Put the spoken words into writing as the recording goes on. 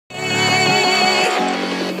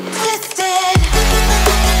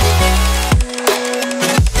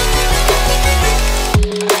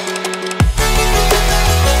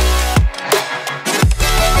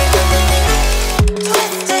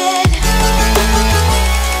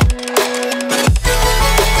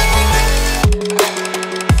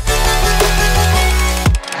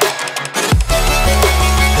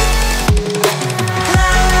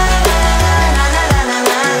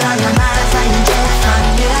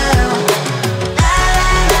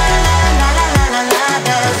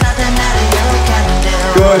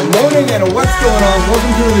What's going on?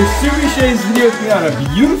 Welcome to another Serious Shaves video with me on a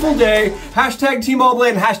beautiful day. Hashtag Team All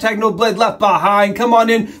Blade and hashtag No Blade Left Behind. Come on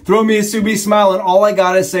in, throw me a Subi smile, and all I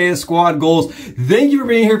gotta say is squad goals. Thank you for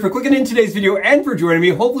being here, for clicking in today's video, and for joining me.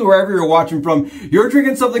 Hopefully wherever you're watching from, you're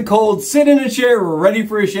drinking something cold, sit in a chair, we're ready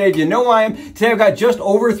for a shave. You know I am. Today I've got just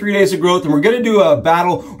over 3 days of growth, and we're gonna do a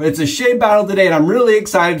battle. It's a shave battle today, and I'm really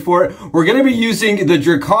excited for it. We're gonna be using the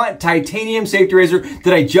Drakkant titanium safety razor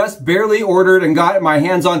that I just barely ordered and got my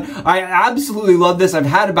hands on. I absolutely love this. I've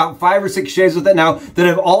had about 5 or 6 shaves with it now that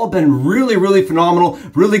have all been really phenomenal,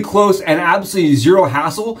 really close, and absolutely zero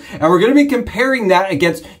hassle. And we're going to be comparing that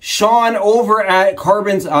against Sean over at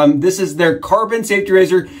Carbon's. This is their carbon safety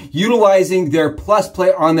razor, utilizing their plus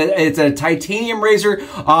plate on the. It's a titanium razor.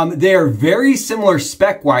 They are very similar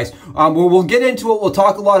spec wise. We'll get into it. We'll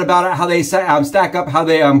talk a lot about it, how they stack up, how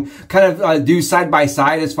they kind of do side by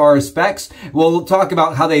side as far as specs. We'll talk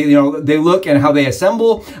about how they they look and how they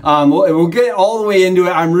assemble. We'll get all the way into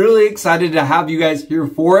it. I'm really excited to have you guys here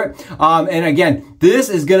for it. And again, this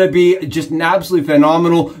is going to be just an absolutely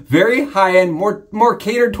phenomenal, very high-end, more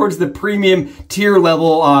catered towards the premium tier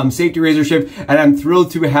level safety razor shave, and I'm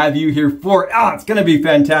thrilled to have you here for it. It's going to be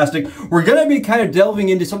fantastic. We're going to be kind of delving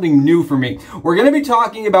into something new for me. We're going to be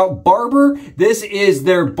talking about Barber. This is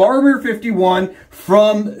their Barber 51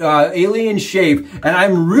 from Alien Shave, and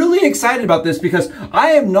I'm really excited about this because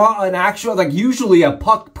I am not an actual, usually a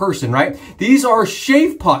puck person, right? These are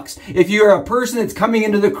shave pucks. If you're a person that's coming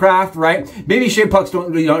into the craft, right? Maybe shave pucks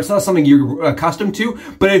don't, it's not something you're accustomed to,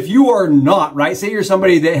 but if you are not, right? Say you're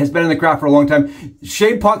somebody that has been in the craft for a long time,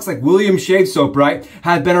 shave pucks like Williams shave soap, right?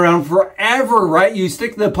 Have been around forever, right? You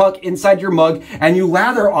stick the puck inside your mug and you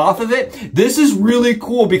lather off of it. This is really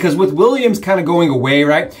cool because with Williams kind of going away,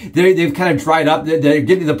 right? They've kind of dried up.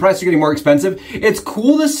 The prices are getting more expensive. It's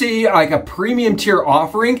cool to see like a premium tier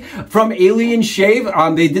offering from Alien Shave.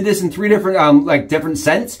 They did this in 3 different different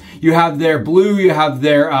scents. You have their blue, you have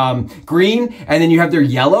their green, and then you have their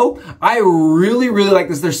yellow. I really like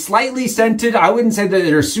this. They're slightly scented. I wouldn't say that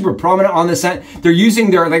they're super prominent on the scent. They're using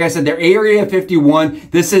their, like I said, their Area 51.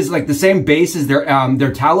 This is like the same base as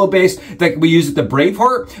their tallow base that we use at the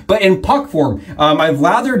Braveheart, but in puck form. I've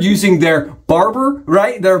lathered using their Barber,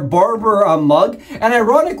 right? Their Barber mug. And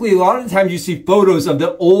ironically, a lot of the times you see photos of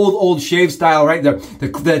the old shave style, right?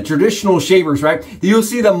 The traditional shavers, right? You'll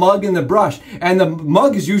see the mug and the brush, and the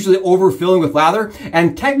mug is usually overfilling with lather.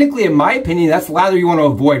 And technically, in my opinion, that's lather you want to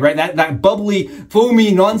avoid, right? That bubbly,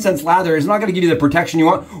 foamy nonsense lather is not going to give you the protection you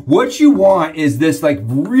want. What you want is this like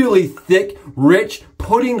really thick, rich,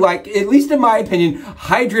 pudding-like, at least in my opinion,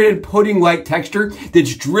 hydrated pudding-like texture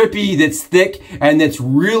that's drippy, that's thick, and that's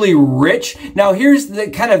really rich. Now, here's the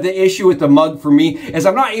kind of the issue with the mug for me is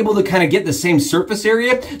I'm not able to kind of get the same surface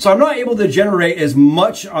area, so I'm not able to generate as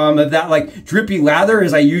much of that like drippy lather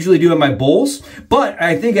as I usually do in my bowls. But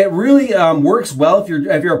I think it really works well if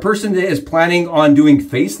you're a person that is planning on doing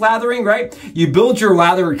face lathering, right? You build your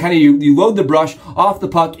lather, kind of you load the brush off the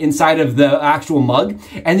puck inside of the actual mug,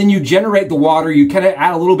 and then you generate the water. You kind of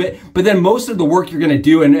add a little bit, but then most of the work you're going to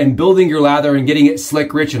do in building your lather and getting it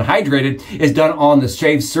slick, rich, and hydrated is done on the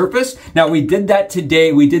shaved surface. Now, we did that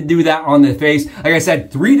today. We did do that on the face. Like I said,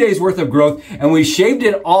 3 days worth of growth, and we shaved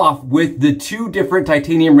it off with the 2 different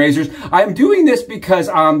titanium razors. I'm doing this because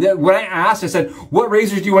when I asked, I said, what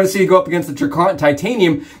razors do you want to see go up against the Drakkant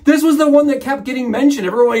titanium? This was the one that kept getting mentioned.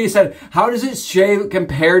 Everybody said, how does it shave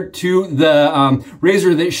compared to the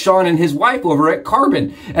razor that Sean and his wife over at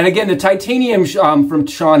Carbon? And again, the titanium from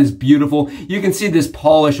Sean is beautiful. You can see this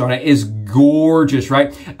polish on it is gorgeous,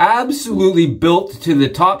 right? Absolutely built to the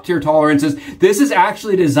top tier tolerances. This is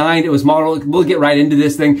actually designed, it was modeled, we'll get right into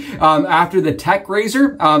this thing, after the Tech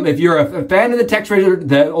razor. If you're a fan of the Tech razor,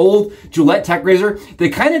 the old Gillette Tech razor, they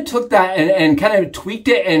kind of took that and kind of tweaked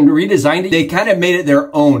it and redesigned it. They kind of made it their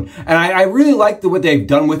own. And I really like what they've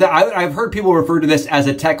done with it. I've heard people refer to this as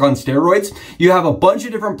a Tech on steroids. You have a bunch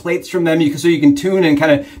of different plates from them, so you can tune and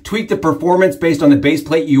kind of tweak the performance based on the base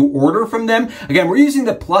plate you order from them. Again, we're using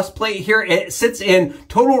the plus plate here. It sits in,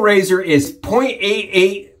 total razor is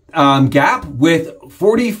 0.88 gap with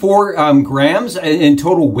 44 grams in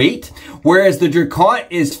total weight, whereas the Drakkant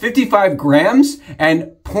is 55 grams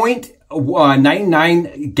and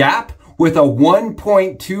 0.99 gap with a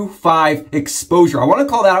 1.25 exposure. I want to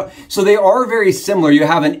call that out. So they are very similar. You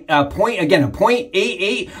have a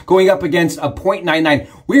 0.88 going up against a 0.99.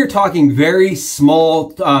 We are talking very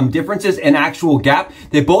small differences in actual gap.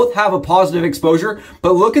 They both have a positive exposure,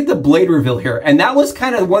 but look at the blade reveal here. And that was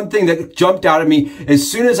kind of one thing that jumped out at me as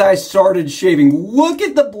soon as I started shaving. Look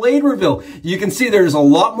at the blade reveal. You can see there's a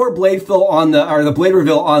lot more blade fill on the blade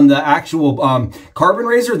reveal on the actual carbon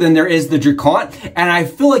razor than there is the Drakkant. And I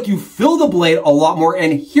feel like you feel feel the blade a lot more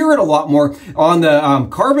and hear it a lot more on the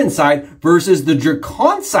carbon side versus the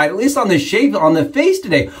Drakkant side, at least on the shave on the face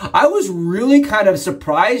today. I was really kind of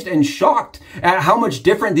surprised and shocked at how much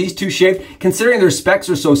different these two shaved, considering their specs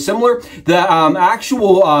are so similar. The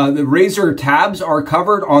actual the razor tabs are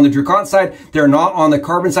covered on the Drakkant side. They're not on the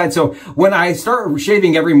carbon side. So when I start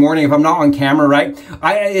shaving every morning, if I'm not on camera, right,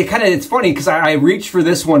 it's funny because I reach for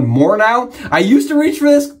this one more now. I used to reach for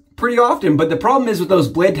this pretty often, but the problem is with those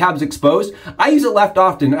blade tabs exposed, I use it left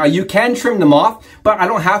often. You can trim them off, but I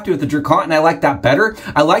don't have to with the Drakkant, and I like that better.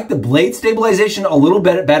 I like the blade stabilization a little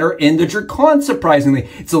bit better in the Drakkant, surprisingly.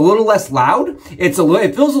 It's a little less loud. It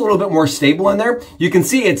feels a little bit more stable in there. You can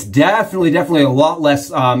see it's definitely a lot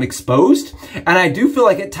less exposed, and I do feel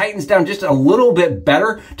like it tightens down just a little bit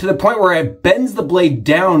better to the point where it bends the blade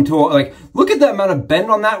down to, like, look at the amount of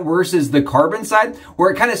bend on that versus the carbon side,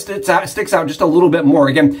 where it kind of sticks out just a little bit more.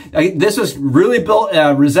 Again, this was really built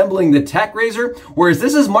resembling the Tech razor, whereas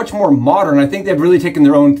this is much more modern. I think they've really taken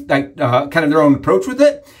their own, kind of their own approach with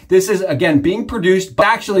it. This is, again, being produced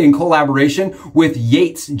actually in collaboration with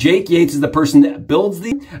Yates. Jake Yates is the person that builds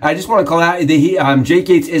these. I just want to call out, Jake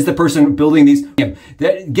Yates is the person building these.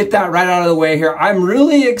 Get that right out of the way here. I'm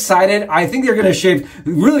really excited. I think they're going to shave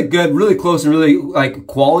really good, really close, and really like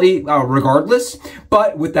quality regardless.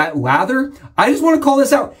 But with that lather, I just want to call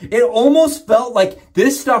this out. It almost felt like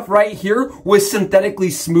this stuff right here was synthetically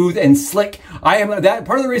smooth and slick. Part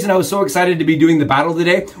of the reason I was so excited to be doing the battle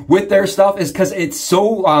today with their stuff is because it's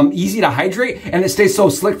so easy to hydrate and it stays so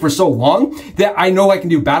slick for so long that I know I can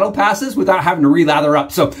do battle passes without having to re-lather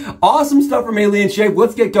up. So awesome stuff from Alien Shave.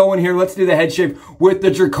 Let's get going here. Let's do the head shave with the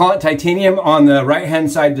Drakkant Titanium on the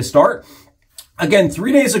right-hand side to start. Again,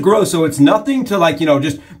 3 days of growth, so it's nothing to, like, you know,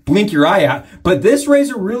 just blink your eye at. But this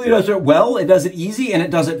razor really does it well. It does it easy and it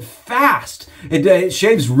does it fast. It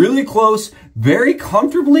shaves really close, very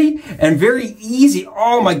comfortably, and very easy.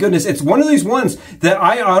 Oh my goodness. It's one of these ones that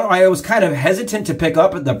I was kind of hesitant to pick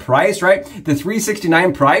up at the price, right? The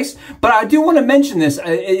 $369 price. But I do want to mention this.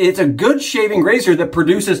 It's a good shaving razor that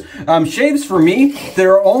produces shaves for me that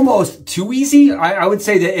are almost too easy. I would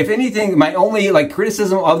say that if anything, my only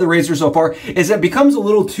criticism of the razor so far is it becomes a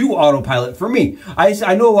little too autopilot for me.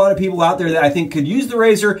 I know a lot of people out there that I think could use the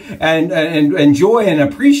razor and enjoy and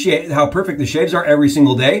appreciate how perfect the shaves are every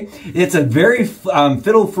single day. It's a very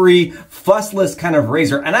fiddle-free, fussless kind of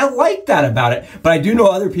razor, and I like that about it. But I do know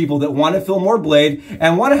other people that want to feel more blade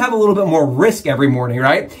and want to have a little bit more risk every morning,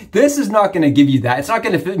 right? This is not going to give you that. It's not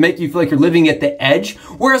going to make you feel like you're living at the edge,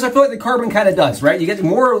 whereas I feel like the carbon kind of does, right? You get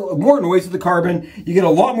more noise with the carbon, you get a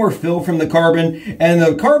lot more fill from the carbon, and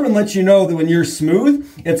the carbon lets you know that when you're smooth,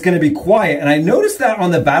 it's going to be quiet. And I noticed that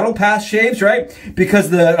on the Battle Pass shaves, right? Because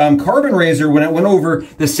the carbon razor, when it went over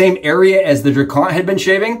the same area as the Drakkant had been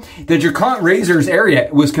shaving, the Drakkant razor's area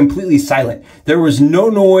was completely silent. There was no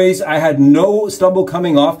noise. I had no stubble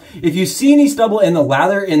coming off. If you see any stubble in the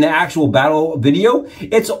lather in the actual battle video,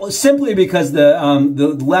 it's simply because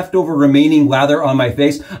the leftover remaining lather on my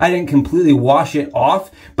face, I didn't completely wash it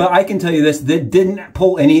off. But I can tell you this, that didn't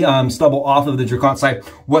pull any stubble off of the Drakkant side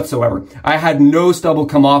whatsoever. I had no stubble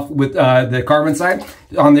come off with the carbon side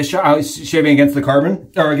on this shot. I was shaving against the carbon,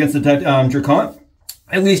 or against the Drakkant.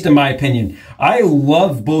 At least in my opinion. I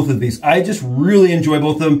love both of these. I just really enjoy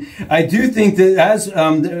both of them. I do think that as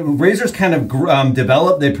the razors kind of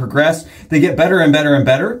develop, they progress, they get better and better and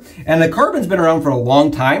better. And the carbon's been around for a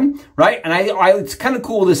long time, right? And it's kind of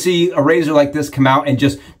cool to see a razor like this come out and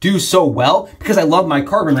just do so well, because I love my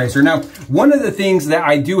carbon razor. Now, one of the things that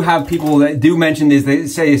I do have people that do mention is they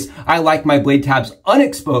say is I like my blade tabs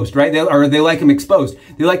unexposed, right? They like them exposed.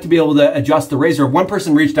 They like to be able to adjust the razor. One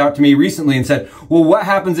person reached out to me recently and said, well, what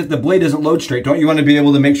happens if the blade doesn't load straight? Don't you want to be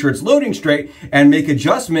able to make sure it's loading straight and make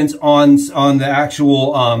adjustments on the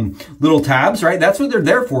actual little tabs, right? That's what they're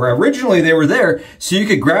there for. Originally, they were there so you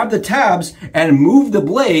could grab the tabs and move the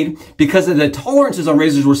blade, because of the tolerances on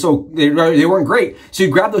razors were so, they weren't great. So you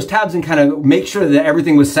grab those tabs and kind of make sure that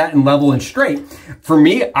everything was set and level and straight. For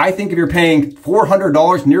me, I think if you're paying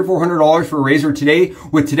 $400, near $400 for a razor today,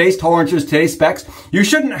 with today's tolerances, today's specs, you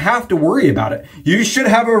shouldn't have to worry about it. You should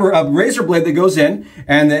have a razor blade that goes in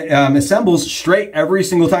and that assembles straight every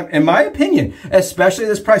single time, in my opinion, especially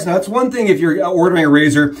this price. Now, that's one thing if you're ordering a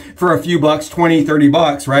razor for a few bucks, 20, 30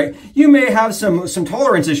 bucks, right? You may have some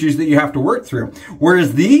tolerance issues that you have to work through.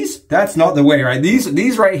 Whereas these, that's not the way, right?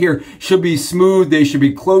 These right here should be smooth, they should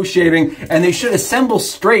be close shaving, and they should assemble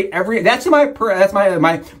straight that's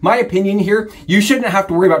my opinion here. You shouldn't have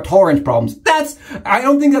to worry about tolerance problems. I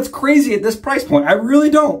don't think that's crazy at this price point. I really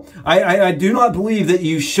don't. I do not believe that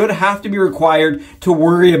you should have to be required to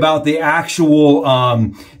worry about the actual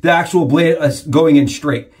blade going in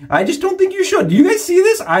straight. I just don't think you should. Do you guys see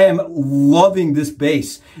this? I am loving this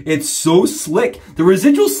base. It's so slick. The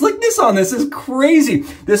residual slickness on this is crazy.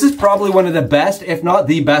 This is probably one of the best, if not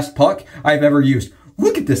the best puck I've ever used.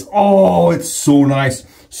 Look at this. Oh, it's so nice.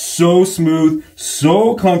 So smooth,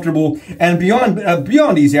 so comfortable, and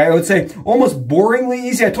beyond easy. I would say almost boringly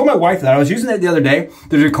easy. I told my wife that. I was using it the other day,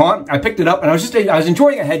 the Drakkant. I picked it up and I was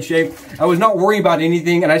enjoying a head shave. I was not worrying about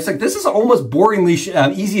anything, and I was like, this is almost boringly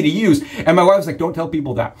easy to use. And my wife was like, don't tell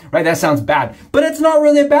people that, right? That sounds bad. But it's not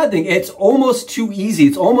really a bad thing. It's almost too easy.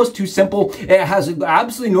 It's almost too simple. It has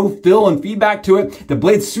absolutely no fill and feedback to it. The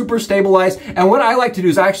blade's super stabilized. And what I like to do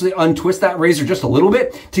is actually untwist that razor just a little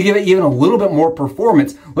bit to give it even a little bit more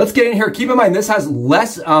performance. Let's get in here. Keep in mind, this has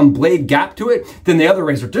less blade gap to it than the other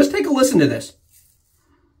razor. Just take a listen to this.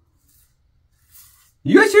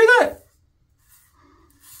 You guys hear that?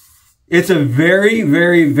 It's a very,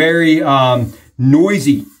 very, very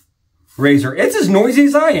noisy razor. It's as noisy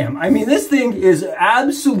as I am. I mean, this thing is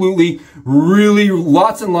absolutely really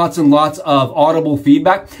lots and lots and lots of audible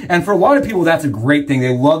feedback. And for a lot of people, that's a great thing.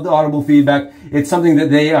 They love the audible feedback. It's something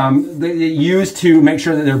that they use to make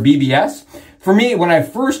sure that they're BBS. For me, when I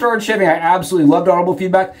first started shaving, I absolutely loved audible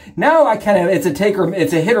feedback. Now it's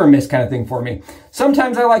a hit or miss kind of thing for me.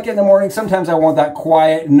 Sometimes I like it in the morning. Sometimes I want that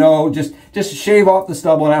quiet, no, just shave off the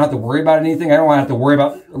stubble and I don't have to worry about anything. I don't want to have to worry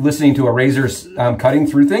about listening to a razor cutting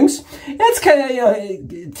through things. It's kind of, you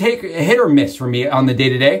know, take a hit or miss for me on the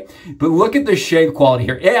day-to-day. But look at the shave quality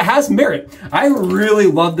here. It has merit. I really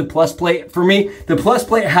love the plus plate. For me, the plus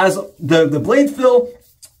plate has the blade fill.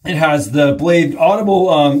 It has the blade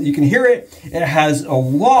audible, you can hear it. It has a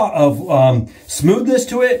lot of smoothness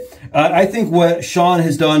to it. I think what Sean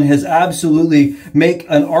has done has absolutely make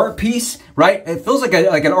an art piece, right? It feels like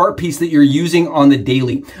an art piece that you're using on the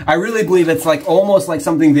daily. I really believe it's like almost like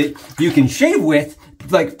something that you can shave with,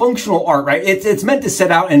 like functional art, right? It's meant to set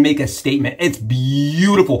out and make a statement. It's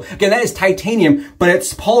beautiful. Again, that is titanium, but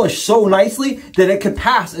it's polished so nicely that it could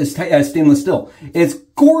pass as stainless steel. It's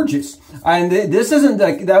gorgeous. And this isn't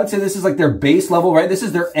like, I would say this is like their base level, right? This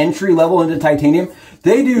is their entry level into titanium.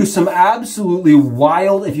 They do some absolutely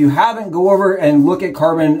wild, if you haven't, go over and look at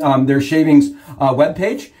Carbon, their shavings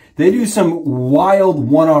webpage. They do some wild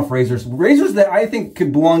one-off razors that I think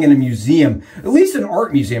could belong in a museum, at least an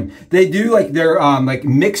art museum. They do like their like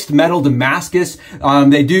mixed metal Damascus.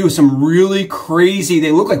 They do some really crazy,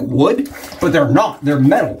 they look like wood, but they're not, they're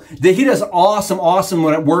metal. He does awesome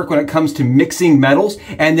work when it comes to mixing metals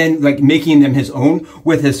and then like making them his own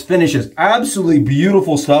with his finishes. Absolutely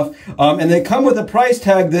beautiful stuff. And they come with a price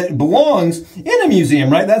tag that belongs in a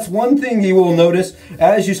museum, right? That's one thing you will notice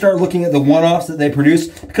as you start looking at the one-offs that they produce,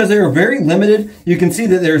 because they are very limited. You can see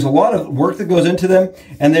that there's a lot of work that goes into them,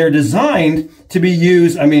 and they're designed to be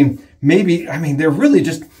used. I mean, they're really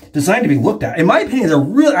just designed to be looked at. In my opinion, they're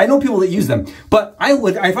really, I know people that use them, but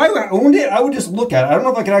if I owned it, I would just look at it. I don't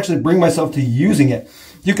know if I could actually bring myself to using it.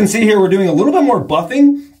 You can see here, we're doing a little bit more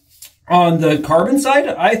buffing on the Carbon side.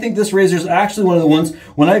 I think this razor is actually one of the ones,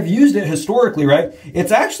 when I've used it historically, right,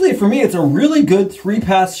 it's actually, for me, it's a really good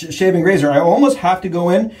 3-pass shaving razor. I almost have to go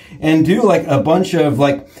in and do like a bunch of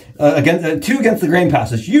like, 2 against the grain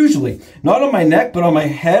passes, usually. Not on my neck, but on my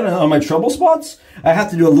head and on my trouble spots. I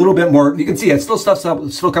have to do a little bit more. You can see it's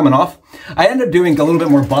still coming off. I end up doing a little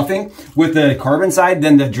bit more buffing with the Carbon side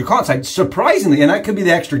than the Drakkant side, surprisingly. And that could be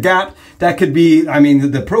the extra gap. That could be, I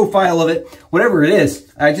mean, the profile of it, whatever it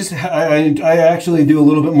is. I actually do a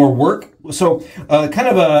little bit more work. So kind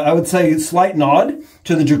of a, I would say, slight nod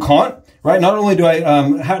to the Drakkant, right? Not only do I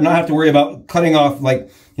not have to worry about cutting off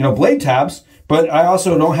like, you know, blade tabs, but I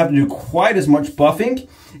also don't have to do quite as much buffing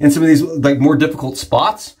in some of these like more difficult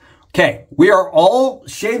spots. Okay, we are all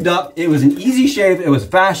shaved up. It was an easy shave. It was a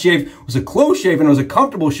fast shave. It was a close shave, and it was a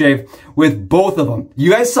comfortable shave with both of them.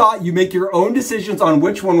 You guys saw it. You make your own decisions on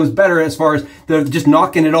which one was better as far as just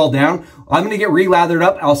knocking it all down. I'm going to get re-lathered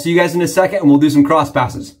up. I'll see you guys in a second, and we'll do some cross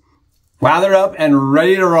passes. Lathered up and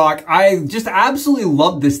ready to rock. I just absolutely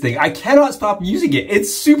love this thing. I cannot stop using it.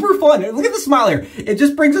 It's super fun. Look at the smile here. It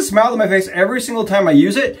just brings a smile to my face every single time I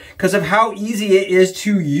use it because of how easy it is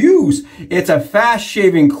to use. It's a fast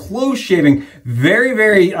shaving, close shaving, very,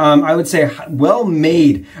 very, I would say well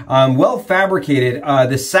made, well fabricated.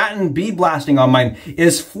 The satin bead blasting on mine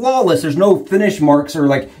is flawless. There's no finish marks or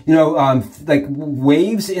like, you know, like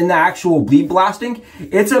waves in the actual bead blasting.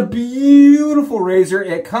 It's a beautiful razor.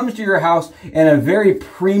 It comes to your house warehouse in a very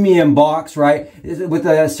premium box, right? With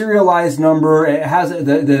a serialized number. It has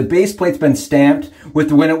the base plate's been stamped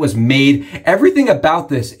with when it was made. Everything about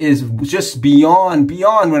this is just beyond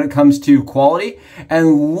when it comes to quality.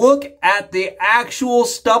 And look at the actual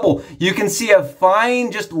stubble. You can see a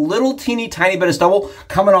fine, just little teeny tiny bit of stubble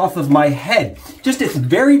coming off of my head. Just it's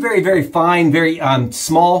very, very, very fine, very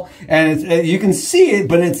small, and you can see it,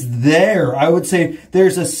 but it's there. I would say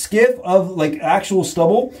there's a skiff of like actual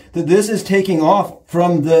stubble that this is taking off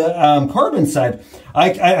from the carbon side.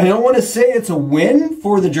 I don't want to say it's a win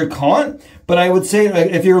for the Drakkant, but I would say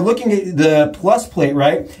if you're looking at the plus plate,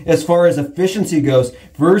 right, as far as efficiency goes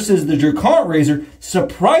versus the Drakkant razor,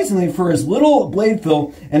 surprisingly for as little blade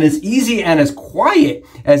fill and as easy and as quiet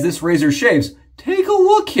as this razor shaves, take a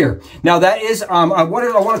look here. Now that is, I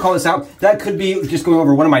want to call this out. That could be just going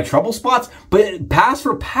over one of my trouble spots, but pass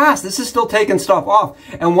for pass, this is still taking stuff off.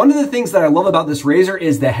 And one of the things that I love about this razor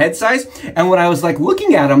is the head size. And when I was like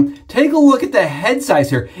looking at them, take a look at the head size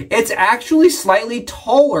here. It's actually slightly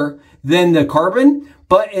taller than the carbon,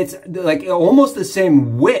 but it's like almost the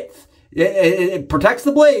same width. It protects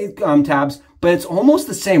the blade tabs, but it's almost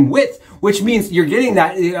the same width, which means you're getting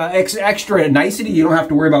that extra nicety. You don't have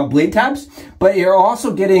to worry about blade tabs, but you're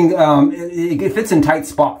also getting, it fits in tight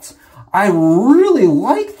spots. I really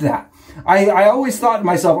like that. I always thought to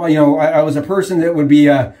myself, you know, I was a person that would be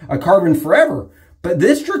a carbon forever, but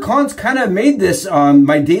this Drakkant's kind of made this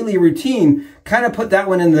my daily routine, kind of put that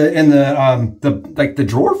one in the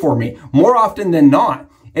drawer for me more often than not.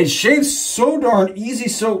 It shaves so darn easy,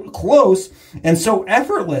 so close, and so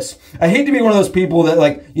effortless. I hate to be one of those people that,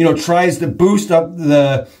 like, you know, tries to boost up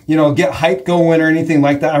the, you know, get hype going or anything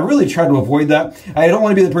like that. I really try to avoid that. I don't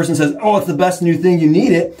want to be the person that says, oh, it's the best new thing, you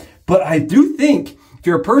need it. But I do think if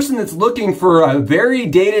you're a person that's looking for a very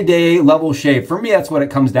day-to-day level shave, for me, that's what it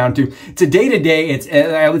comes down to. It's a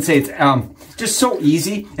day-to-day, I would say it's just so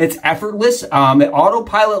easy. It's effortless,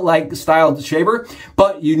 autopilot-like styled shaver,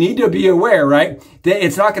 but you need to be aware, right, that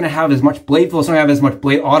it's not going to have as much blade flow, it's not going to have as much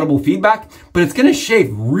blade audible feedback, but it's going to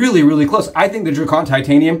shave really, really close. I think the Drakkant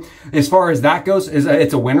Titanium, as far as that goes,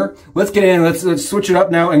 it's a winner. Let's get in, let's switch it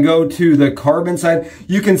up now and go to the carbon side.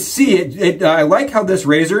 You can see it. I like how this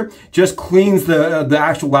razor just cleans the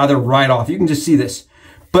actual lather right off. You can just see this.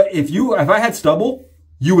 But if I had stubble,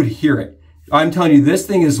 you would hear it. I'm telling you, this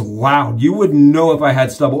thing is loud. You would know if I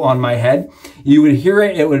had stubble on my head. You would hear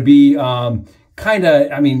it. It would be kind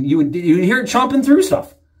of, I mean, you would hear it chomping through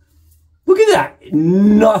stuff. Look at that.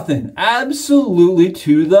 Nothing. Absolutely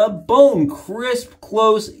to the bone. Crisp,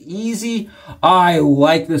 close, easy. I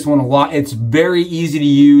like this one a lot. It's very easy to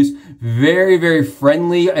use. Very, very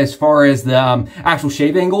friendly as far as the actual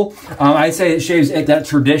shave angle. I'd say it shaves at that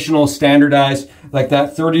traditional standardized, like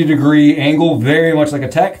that 30-degree angle, very much like a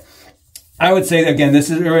Tech. I would say, again, it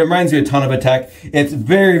reminds me a ton of a Tech. It's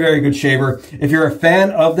very, very good shaver. If you're a fan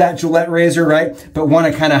of that Gillette razor, right, but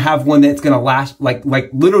want to kind of have one that's going to last like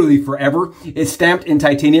literally forever, it's stamped in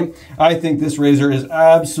titanium. I think this razor is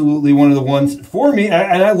absolutely one of the ones for me.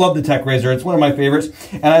 And I love the Tech razor. It's one of my favorites.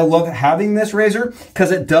 And I love having this razor because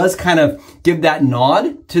it does kind of give that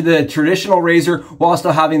nod to the traditional razor while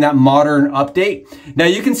still having that modern update. Now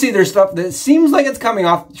you can see there's stuff that seems like it's coming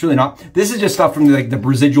off. It's really not. This is just stuff from the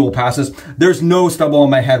residual passes. There's no stubble on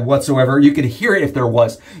my head whatsoever. You could hear it if there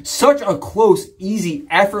was. Such a close, easy,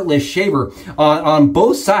 effortless shaver on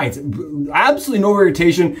both sides. Absolutely no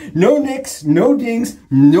irritation, no nicks, no dings,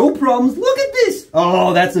 no problems. Look at this.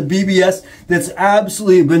 Oh, that's a BBS. That's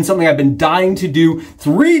absolutely been something I've been dying to do.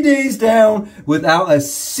 3 days down without a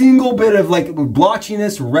single bit of like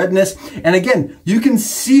blotchiness, redness. And again, you can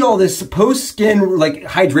see all this post-skin like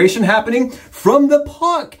hydration happening from the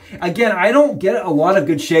puck. Again, I don't get a lot of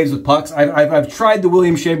good shaves with pucks. I've tried the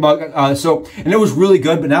William Shave Mug soap, and it was really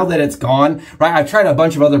good, but now that it's gone, right, I've tried a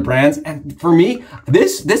bunch of other brands, and for me,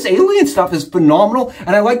 this Alien stuff is phenomenal,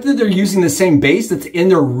 and I like that they're using the same base that's in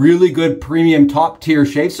their really good premium top-tier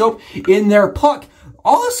shave soap in their puck.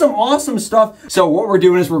 Awesome, awesome stuff. So what we're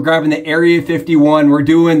doing is we're grabbing the Area 51. We're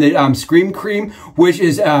doing the Scream Cream, which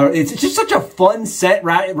is, it's just such a fun scent,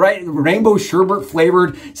 right? Rainbow sherbet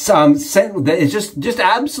flavored scent that is just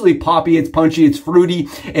absolutely poppy. It's punchy. It's fruity.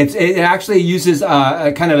 It actually uses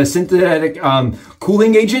a kind of a synthetic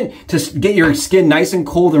cooling agent to get your skin nice and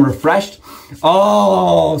cold and refreshed.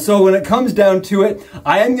 Oh, so when it comes down to it,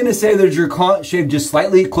 I am going to say the Drakkant shave just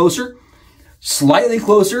slightly closer. slightly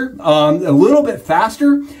closer, a little bit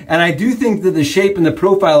faster, and I do think that the shape and the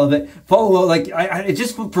profile of it follow, like, it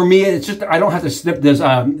just, for me, it's just, I don't have to snip those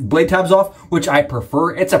blade tabs off, which I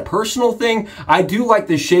prefer. It's a personal thing. I do like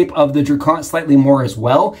the shape of the Drakkant slightly more as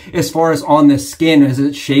well, as far as on the skin as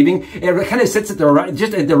it's shaving. It kind of sits at the right,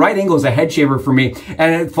 just at the right angle as a head shaver for me,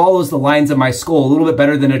 and it follows the lines of my skull a little bit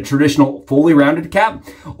better than a traditional fully rounded cap.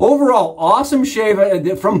 Overall, awesome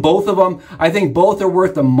shave from both of them. I think both are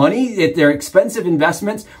worth the money. They're expensive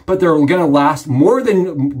investments, but they're going to last more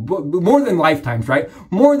than lifetimes, right?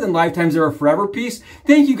 More than lifetimes. They're a forever piece.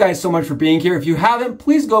 Thank you guys so much for being here. If you haven't,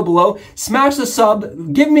 please go below, smash the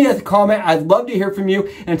sub, give me a comment. I'd love to hear from you.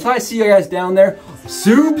 And until I see you guys down there,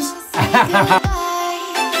 subs.